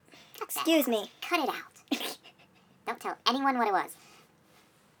Excuse me. Cut it out. Don't tell anyone what it was.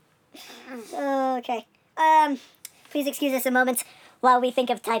 Okay. Please excuse us a moment while we think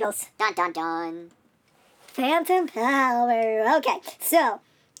of titles. Dun dun dun. Phantom Power. Okay, so.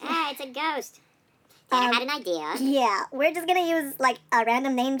 Ah, it's a ghost. Tanner had an idea. Yeah, we're just gonna use, like, a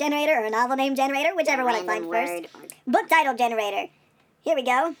random name generator or a novel name generator, whichever one I find first. Book title generator. Here we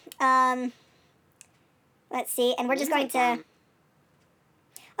go. Let's see, and we're just going to...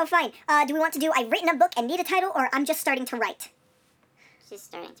 Oh, fine. Do we want to do I've written a book and need a title, or I'm just starting to write? Just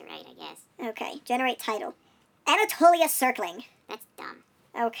starting to write, I guess. Okay, generate title. Anatolia Circling. That's dumb.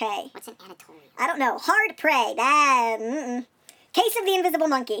 Okay. What's an Anatolia? I don't know. Hard Prey. Case of the Invisible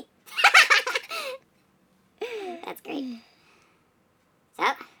Monkey. That's great. So,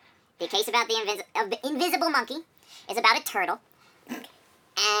 the case about the invisible monkey is about a turtle.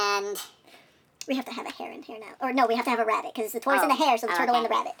 And... We have to have a hare in here now. Or no, we have to have a rabbit, because the tortoise and the hare, so the turtle and the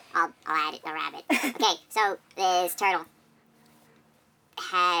rabbit. I'll add it, the rabbit. Okay, so this turtle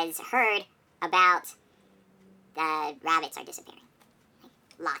has heard about the rabbits are disappearing. Like,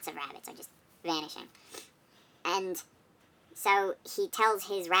 lots of rabbits are just vanishing. And so he tells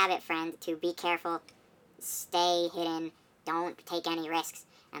his rabbit friend to be careful, stay hidden, don't take any risks.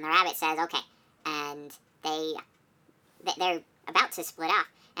 And the rabbit says, okay. And they're about to split off.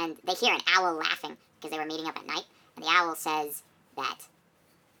 And they hear an owl laughing because they were meeting up at night. And the owl says that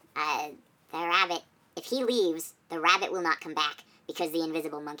the rabbit, if he leaves, the rabbit will not come back because the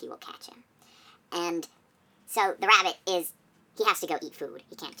invisible monkey will catch him. And so the rabbit he has to go eat food.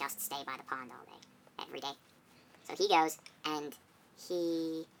 He can't just stay by the pond all day, every day. So he goes, and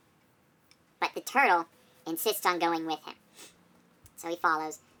but the turtle insists on going with him. So he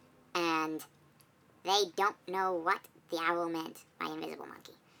follows, and they don't know what the owl meant by invisible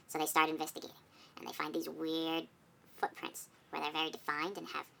monkey. So they start investigating, and they find these weird footprints where they're very defined and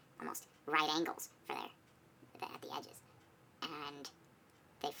have almost right angles for at the edges. And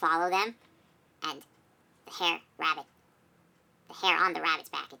they follow them, and the hair on the rabbit's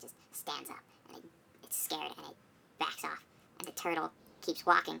back, it just stands up, and it's scared, and it backs off. And the turtle keeps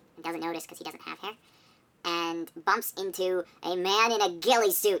walking and doesn't notice because he doesn't have hair, and bumps into a man in a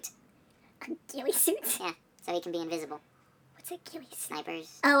ghillie suit. A ghillie suit? Yeah, so he can be invisible. What's a ghillie suit?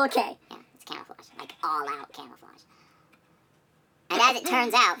 Snipers. Oh, okay. Yeah, it's camouflage. Like, all-out camouflage. And as it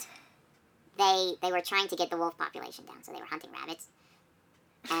turns out, they were trying to get the wolf population down, so they were hunting rabbits.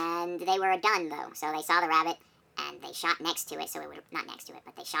 And they were done, though. So they saw the rabbit, and they shot next to it, so it would... Not next to it,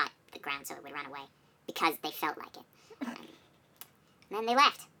 but they shot the ground so it would run away. Because they felt like it. And then they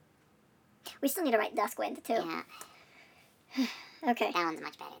left. We still need to write Duskwind, too. Yeah. Okay. That one's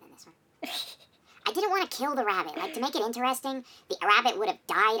much better than this one. I didn't want to kill the rabbit. Like, to make it interesting, the rabbit would have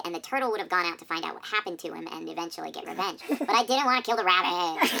died, and the turtle would have gone out to find out what happened to him and eventually get revenge. But I didn't want to kill the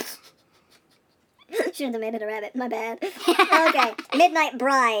rabbit. Shouldn't have made it a rabbit. My bad. Okay. Midnight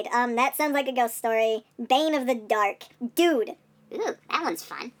Bride. That sounds like a ghost story. Bane of the Dark. Dude. Ooh, that one's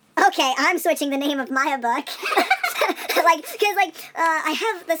fun. Okay, I'm switching the name of my book. I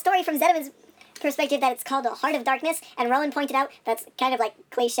have the story from Zenovan's perspective that it's called A Heart of Darkness, and Rowan pointed out that's kind of like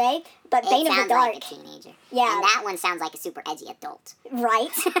cliche, but Bane of the Dark. It sounds like a teenager. Yeah. And that one sounds like a super edgy adult. Right?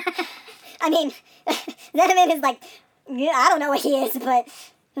 I mean, Zenovan is like, I don't know what he is, but...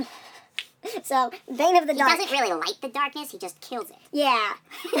 So, Bane of the Dark. He doesn't really like the darkness, he just kills it. Yeah.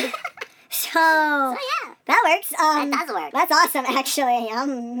 So yeah. That works. That does work. That's awesome, actually.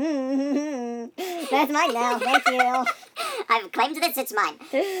 That's mine now. Thank you. I've claimed this, it's mine.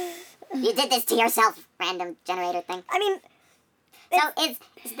 You did this to yourself, random generator thing. I mean... So is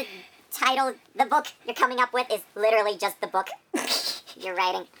the title, the book you're coming up with is literally just the book you're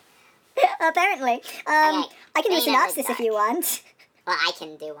writing? Apparently. Okay. I can do a Bane of the synopsis if Dark. you want. Well, I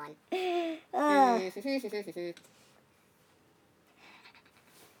can do one.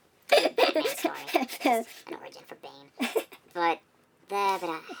 Story. An origin for Bane. But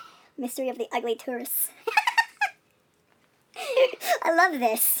Mystery of the Ugly Tourists. I love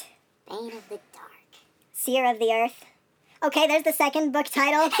this. Bane of the Dark. Seer of the Earth. Okay, there's the second book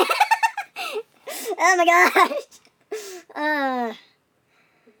title. Oh my gosh.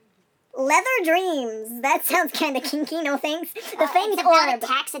 Leather Dreams. That sounds kind of kinky, no thanks. The Fanged it's about Orb. a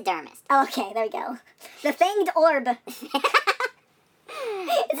taxidermist. Okay, there we go. The Fanged Orb. Is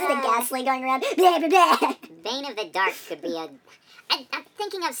it a ghastly going around? Blah, blah, blah. Bane of the Dark could be I'm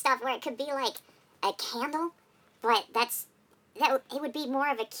thinking of stuff where it could be like a candle, but it would be more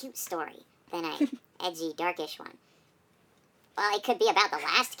of a cute story than a edgy, darkish one. Well, it could be about the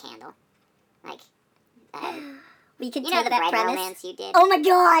last candle. Like, we could You know take the that bread premise. romance you did? Oh my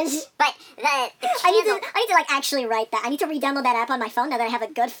gosh! But the I candle... need to like actually write that. I need to re-download that app on my phone now that I have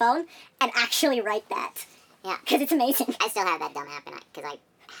a good phone and actually write that. Yeah. Because it's amazing. I still have that dumb app, because I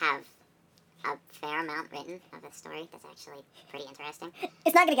have a fair amount written of a story that's actually pretty interesting.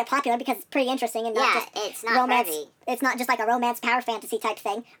 It's not going to get popular because it's pretty interesting and not Yeah, just it's not romance. heavy. It's not just like a romance power fantasy type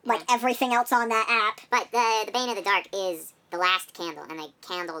thing, like Yeah. everything else on that app. But the Bane of the Dark is the last candle, and the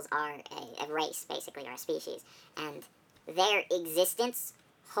candles are a race, basically, or a species. And their existence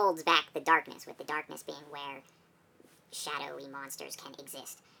holds back the darkness, with the darkness being where shadowy monsters can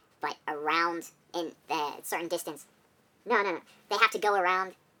exist. But around, in a certain distance... No. They have to go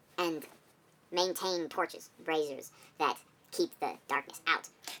around and maintain torches, braziers, that keep the darkness out.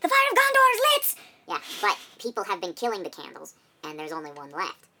 The fire of Gondor is lit! Yeah, but people have been killing the candles, and there's only one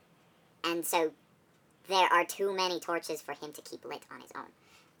left. And so there are too many torches for him to keep lit on his own.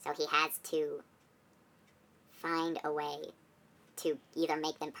 So he has to find a way to either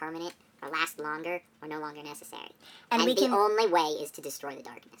make them permanent, or last longer, or no longer necessary. And we the can- only way is to destroy the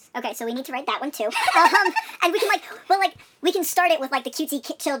darkness. Okay, so we need to write that one too. And we can we can start it with like the cutesy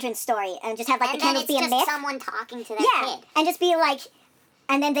children's story and just have like And the then candles it's be a just myth. someone talking to that Yeah, kid. and just be like,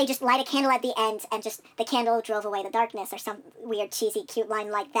 and then they just light a candle at the end, and just the candle drove away the darkness, or some weird, cheesy, cute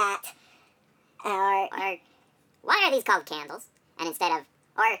line like that. Or Or, why are these called candles? And instead of,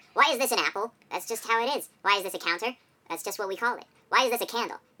 or, why is this an apple? That's just how it is. Why is this a counter? That's just what we call it. Why is this a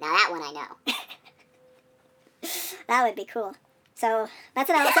candle? Now that one I know. that would be cool. So that's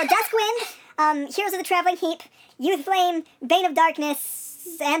another. So Duskwind, Heroes of the Traveling Heap, Youth Flame, Bane of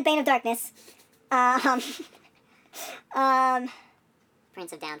Darkness, and Bane of Darkness.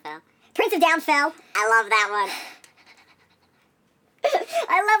 Prince of Downfell. Prince of Downfell. I love that one.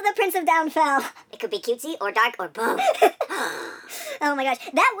 I love the Prince of Downfell. It could be cutesy or dark or both. Oh my gosh.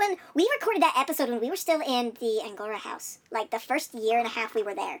 That one, we recorded that episode when we were still in the Angora house. Like the first year and a half we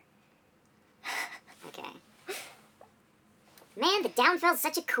were there. Okay. Man, the Downfell's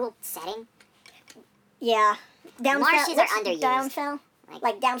such a cool setting. Yeah. Downfell. Marshes are what's underused. Downfell?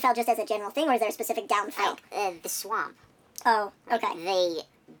 Like Downfell just as a general thing, or is there a specific Downfell? Like, the swamp. Oh, okay. They,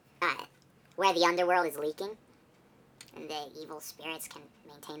 where the underworld is leaking, and the evil spirits can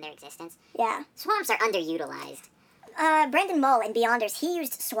maintain their existence. Yeah. Swamps are underutilized. Brandon Mull in Beyonders, he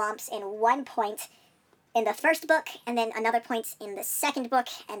used swamps in one point in the first book, and then another point in the second book,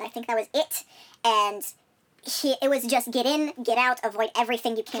 and I think that was it. And it was just get in, get out, avoid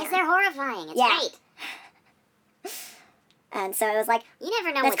everything you can. Because they're horrifying. It's Yeah. great. And so it was like, You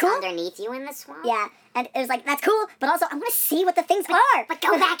never know That's what's cool. underneath you in the swamp. yeah. And it was like, that's cool, but also I want to see what the things are. But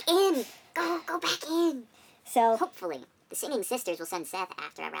go back in. Go back in. So Hopefully, the Singing Sisters will send Seth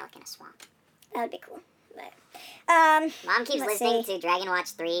after a relic in a swamp. that would be cool. But, Mom keeps Let's listening see. to Dragon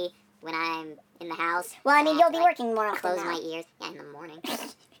Watch 3 when I'm in the house. well, I mean, have you'll to, be like, working more often Close now my ears. Yeah, in the morning.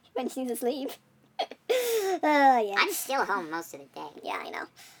 when she's asleep. Yeah. I'm still home most of the day. Yeah, I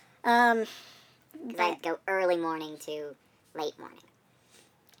know. Because I go early morning to late morning.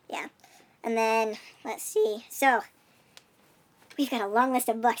 Yeah. And then, let's see. So, we've got a long list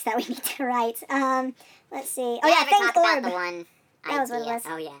of books that we need to write. Let's see. Oh, Did I yeah, ever Fanged talk about Orb. the one That was idea? what it was.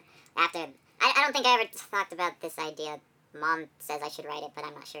 Oh, yeah. After, I don't think I ever talked about this idea. Mom says I should write it, but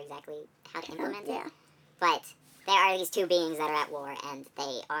I'm not sure exactly how to implement yeah. it. But there are these two beings that are at war, and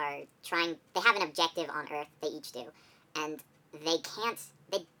they are trying, they have an objective on Earth, they each do. And they can't,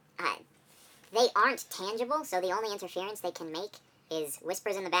 they aren't tangible, so the only interference they can make is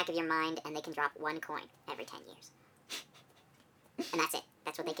whispers in the back of your mind, and they can drop one coin every 10 years. And that's it.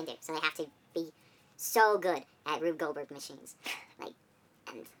 That's what they can do. So they have to be so good at Rube Goldberg machines. Like,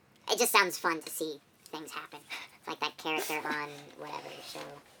 and it just sounds fun to see things happen. Like that character on whatever show.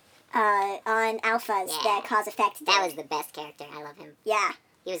 On Alphas, Yeah. the cause effect. That dude. was the best character. I love him. Yeah,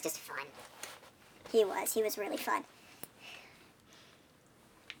 He was just fun. he was. He was really fun.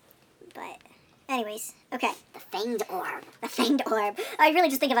 But, anyways, okay. The Fanged Orb. The Fanged Orb. I really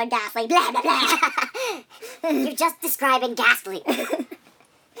just think of a ghastly, blah, blah, blah. You're just describing Ghastly.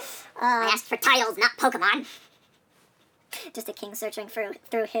 I asked for titles, not Pokemon. Just a king searching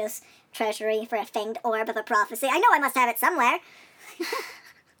through his treasury for a Fanged Orb of a prophecy. I know I must have it somewhere.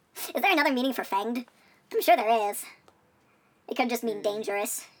 Is there another meaning for fanged? I'm sure there is. It could just mean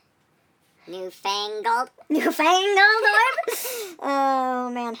dangerous. Newfangled. Newfangled Orb?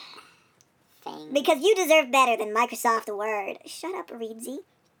 Oh, man. Fanged. Because you deserve better than Microsoft Word. Shut up, Reedsy.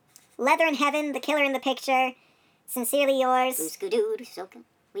 Leather in Heaven, The Killer in the Picture. Sincerely yours. Boo-skoo-doo, so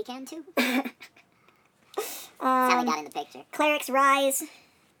we can too. That's how they got in the picture. Cleric's Rise.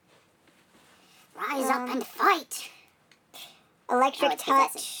 Rise up and fight. Electric Oh, it's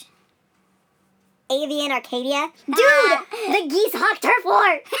Touch. possessive. Avian Arcadia. Dude, the Geese Hawk Turf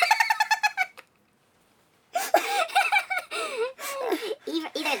War.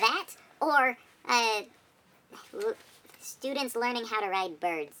 Either that or students learning how to ride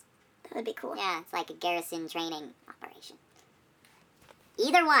birds. That would be cool. Yeah, it's like a garrison training operation.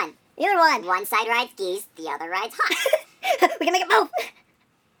 Either one. Either one. One side rides geese, the other rides hawks. We can make it both.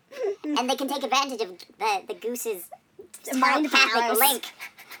 And they can take advantage of the goose's Mind telepathic powers. link.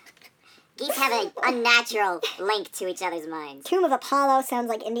 Geese have an unnatural link to each other's minds. Tomb of Apollo sounds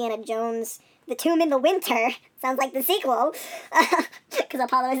like Indiana Jones. The Tomb in the Winter sounds like the sequel. Because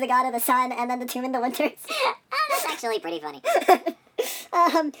Apollo is the god of the sun, and then the Tomb in the Winter. That's actually pretty funny.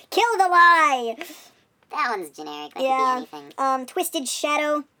 Kill the Lie. That one's generic. That Yeah. could be anything. Twisted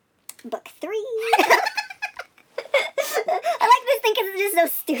Shadow, Book 3. I like this thing because it's just so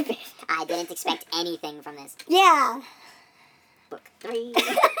stupid. I didn't expect anything from this. Yeah. Book 3.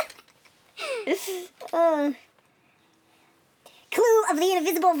 Clue of the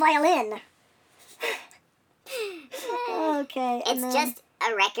Invisible Violin. Okay. and It's then- just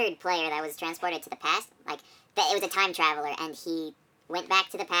a record player that was transported to the past. Like, it was a time traveler, and he went back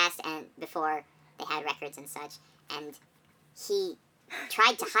to the past and before they had records and such, and he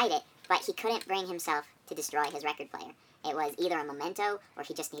tried to hide it, but he couldn't bring himself to destroy his record player. It was either a memento or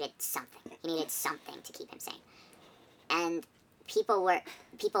he just needed something. He needed something to keep him sane. And people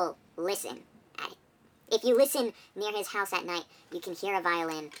listen at it. If you listen near his house at night, you can hear a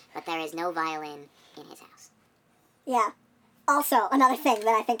violin, but there is no violin in his house. Yeah. Also, another thing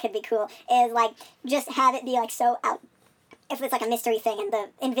that I think could be cool is, like, just have it be, like, so out... If it's, like, a mystery thing and the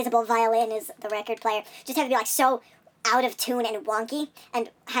invisible violin is the record player, just have it be, like, so out of tune and wonky, and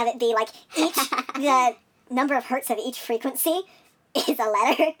have it be, like, each... the number of hertz of each frequency is a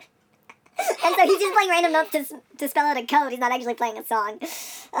letter. And so he's just playing random notes to spell out a code. He's not actually playing a song.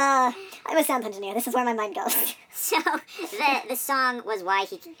 I'm a sound engineer. This is where my mind goes. So, the song was why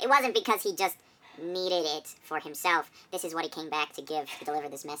it wasn't because he just needed it for himself. This is what he came back to deliver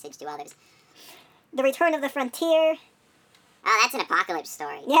this message to others. The Return of the Frontier. Oh, that's an apocalypse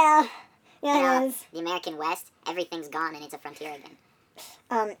story. Yeah. You Yeah, know, it is. the American West, everything's gone and it's a frontier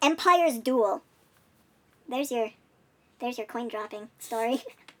again. Empire's Duel. There's your coin dropping story.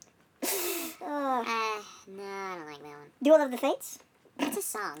 No, I don't like that one. Duel of the Fates? It's a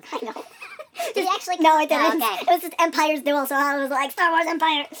song. I know. Did you actually? No, I didn't. Oh, okay. It was just Empire's Duel, so I was like, Star Wars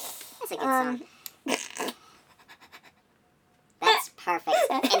Empire. That's a good song. That's perfect.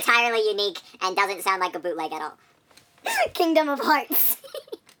 Entirely unique and doesn't sound like a bootleg at all. Kingdom of Hearts.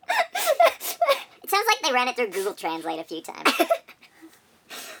 It sounds like they ran it through Google Translate a few times.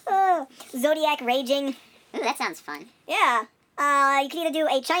 Zodiac Raging. Ooh, that sounds fun. Yeah. You could either do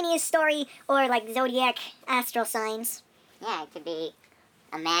a Chinese story or like Zodiac astral signs. Yeah, it could be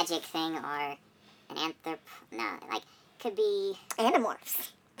a magic thing or an could be,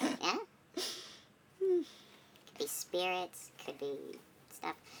 Animorphs. yeah? Could be spirits, could be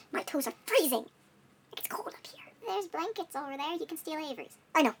stuff. My toes are freezing. It's cold up here. There's blankets over there, you can steal Avery's.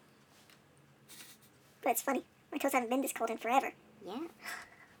 I know. But it's funny. My toes haven't been this cold in forever. Yeah.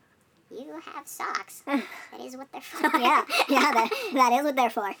 You have socks. That is what they're for. Yeah, that is what they're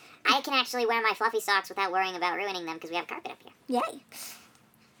for. I can actually wear my fluffy socks without worrying about ruining them because we have carpet up here. Yay.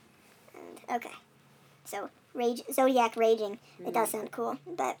 And, okay. So, Zodiac Raging. It does sound cool,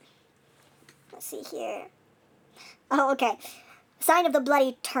 but let's see here. Oh, okay. Sign of the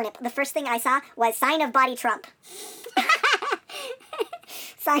Bloody Turnip. The first thing I saw was Sign of Body Trump.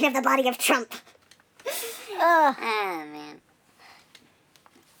 Sign of the Body of Trump. Oh, man.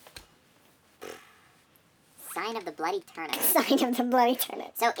 Sign of the Bloody Turnip. Sign of the Bloody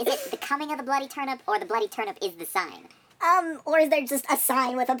Turnip. So is it the coming of the Bloody Turnip or the Bloody Turnip is the sign? Or is there just a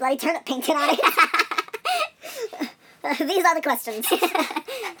sign with a bloody turnip painted on it? These are the questions.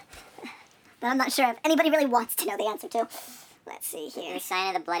 That I'm not sure if anybody really wants to know the answer to. Let's see here. The sign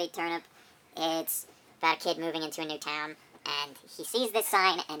of the Bloody Turnip, it's about a kid moving into a new town, and he sees this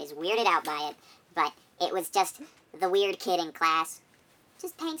sign and is weirded out by it, but it was just the weird kid in class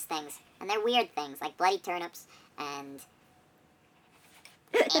just paints things, and they're weird things, like bloody turnips and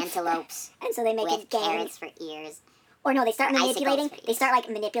antelopes And so they make a with gang. carrots for ears. Or no, they start Or icicles manipulating. for They ears. start like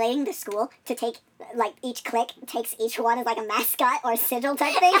manipulating the school to take like each clique takes each one as like a mascot or sigil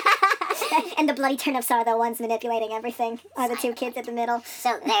type thing. And the bloody turnips are the ones manipulating everything. Are the two kids at the middle.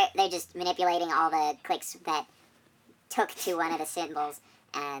 So they're just manipulating all the cliques that took to one of the symbols,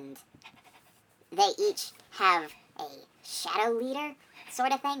 and they each have a shadow leader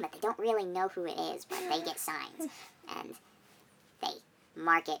sort of thing, but they don't really know who it is, but they get signs, and they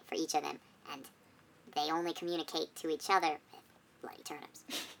mark it for each of them, and they only communicate to each other with bloody turnips.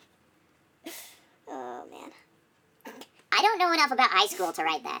 Oh, man. I don't know enough about high school to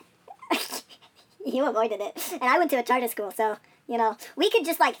write that. You avoided it. And I went to a charter school, so, you know, we could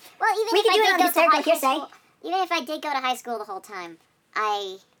just, like, Well, even we if could I do it did on go to hysterical high hearsay. school, even if I did go to high school the whole time,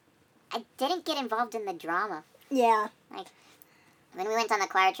 I didn't get involved in the drama. Yeah. Like, when we went on the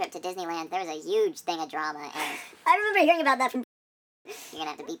choir trip to Disneyland, there was a huge thing of drama, and I remember hearing about that from... you're gonna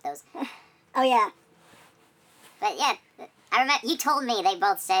have to beat those. Oh, yeah. But yeah, I remember you told me they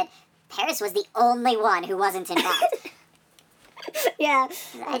both said Paris was the only one who wasn't involved. Yeah.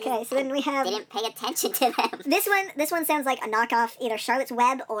 I Okay, just so then we have... didn't pay attention to them. This one sounds like a knockoff, either Charlotte's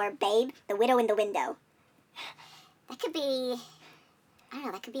Web or Babe, The Widow in the Window. That could be, I don't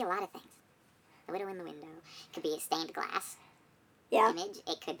know, that could be a lot of things. The widow in the window. It could be a stained glass Yeah. image.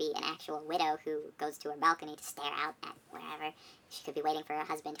 It could be an actual widow who goes to her balcony to stare out at wherever. She could be waiting for her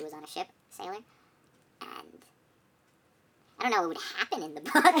husband who was on a ship, sailor. And I don't know what would happen in the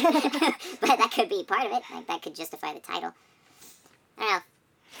book, but that could be part of it. Like, that could justify the title. I don't know.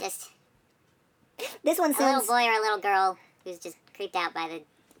 Just This one a little sounds... boy or a little girl who's just creeped out by the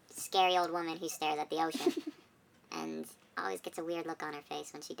scary old woman who stares at the ocean. And always gets a weird look on her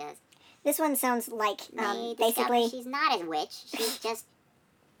face when she does. This one sounds like, They discover basically... she's not a witch. She's just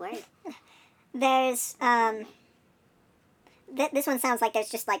worried. There's, this one sounds like there's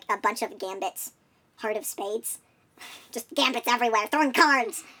just, like, a bunch of gambits. Heart of Spades. Just gambits everywhere, throwing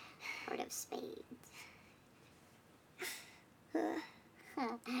cards. Heart of Spades.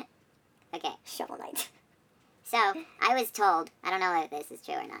 Okay, Shovel Knight. so I was told, I don't know if this is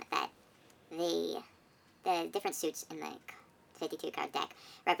true or not, that the different suits in the 52 card deck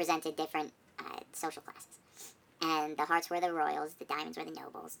represented different social classes. And the hearts were the royals, the diamonds were the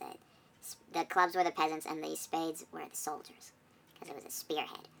nobles, the clubs were the peasants, and the spades were the soldiers, because it was a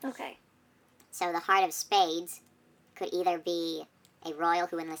spearhead. Okay. So the heart of spades could either be a royal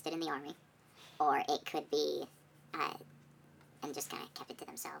who enlisted in the army, or it could be, and just kind of kept it to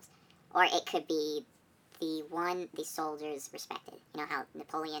themselves, or it could be the soldiers respected. You know how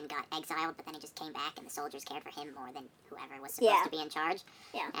Napoleon got exiled, but then he just came back, and the soldiers cared for him more than whoever was supposed to be in charge.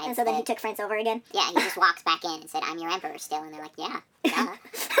 Yeah, And and so then he took France over again. Yeah, and he just walks back in and said, "I'm your emperor still," and they're like, "Yeah, duh."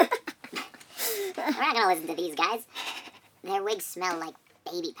 We're not gonna listen to these guys. Their wigs smell like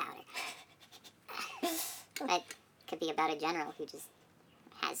baby powder. But it could be about a general who just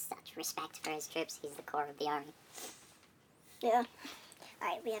has such respect for his troops. He's the core of the army. Yeah.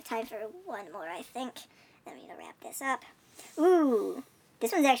 Alright, we have time for one more, I think. Then we need to wrap this up. Ooh,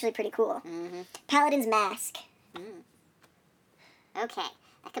 this one's actually pretty cool. Mm-hmm. Paladin's Mask. Okay,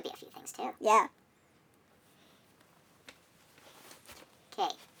 that could be a few things too. Yeah. Okay.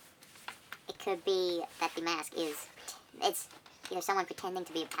 It could be that the mask is, it's either someone pretending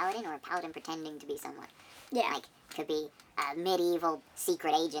to be a paladin or a paladin pretending to be someone. Yeah. Like, it could be a medieval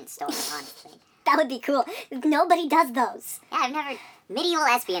secret agent story, honestly. That would be cool. Nobody does those. Yeah, I've never, medieval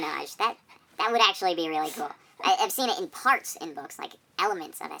espionage, that would actually be really cool. I've seen it in parts in books, like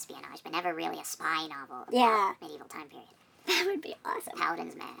elements of espionage, but never really a spy novel about medieval time period. That would be awesome.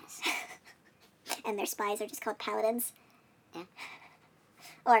 Paladin's Mask. And their spies are just called paladins. Yeah.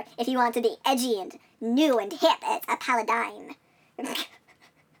 Or if you want to be edgy and new and hip, it's a paladine. Or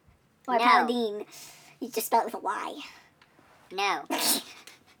a No. paladine. You just spell it with a Y. No.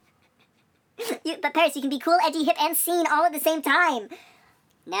 But Paris, you can be cool, edgy, hip, and seen all at the same time.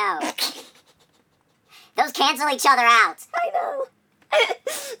 No. Those cancel each other out. I know.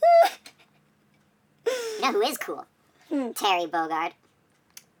 You know who is cool? Terry Bogard.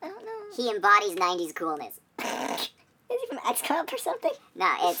 I don't know. He embodies 90s coolness. Is he from XCOM or something?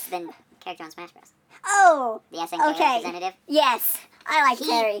 No, it's the character on Smash Bros. Oh! The SNK Okay. representative. Yes. I like He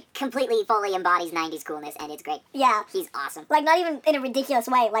Terry. completely, fully embodies 90s coolness, and it's great. Yeah. He's awesome. Like, not even in a ridiculous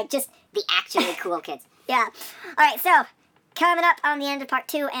way. Like, just, The actually cool kids. yeah. Alright, so, coming up on the end of part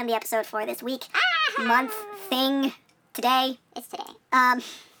 2 and the episode for this week, month, thing, today. It's today.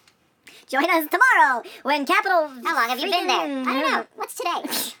 Join us tomorrow when Capital... How long have you been there? I don't know. What's today?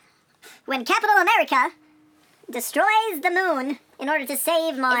 When Capital America destroys the moon in order to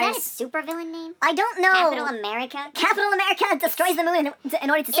save Mars. Is that a supervillain name? I don't know. Capital America? Capital America destroys the moon in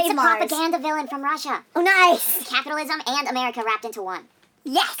order to It's save a Mars. propaganda villain from Russia. Oh, nice. Capitalism and America wrapped into one.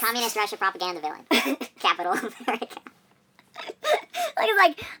 Yes. Communist Russia propaganda villain. Capital America.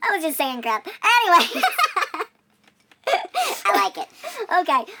 Like, I was just saying crap. Anyway. I like it.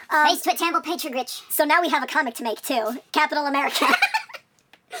 Okay. Face Twit Tamble Patrigrich. So now we have a comic to make, too. Capital America.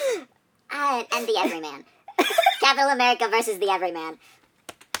 And the Everyman. Capital America versus the Everyman.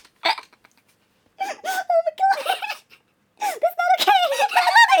 Oh my god. That's not okay. I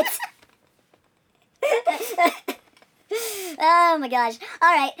love it. my gosh.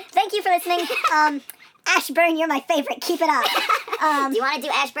 All right. Thank you for listening. Ashburn, you're my favorite. Keep it up. Do you want to do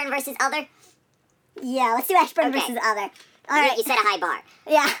Ashburn versus Other? Yeah, let's do Ashburn Okay. versus Other. All right. You set a high bar.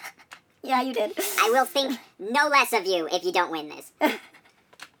 Yeah. Yeah, you did. I will think no less of you if you don't win this.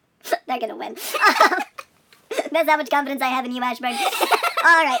 They're gonna win. That's how much confidence I have in you, Ashburn.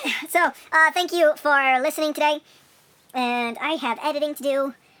 All right. So, thank you for listening today. And I have editing to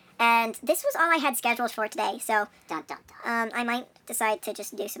do. And this was all I had scheduled for today. So, Dun, dun, dun. I might decide to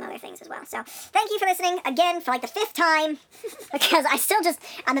just do some other things as well. So, thank you for listening again for like the 5th time. Because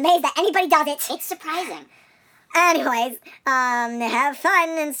I'm amazed that anybody does it. It's surprising. Anyways, have fun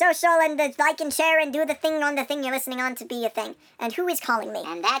and social and like and share and do the thing on the thing you're listening on to be a thing. And who is calling me?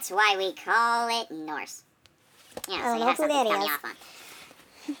 And that's why we call it Norse. Yeah, I so don't you know have who something that to count me is. off on.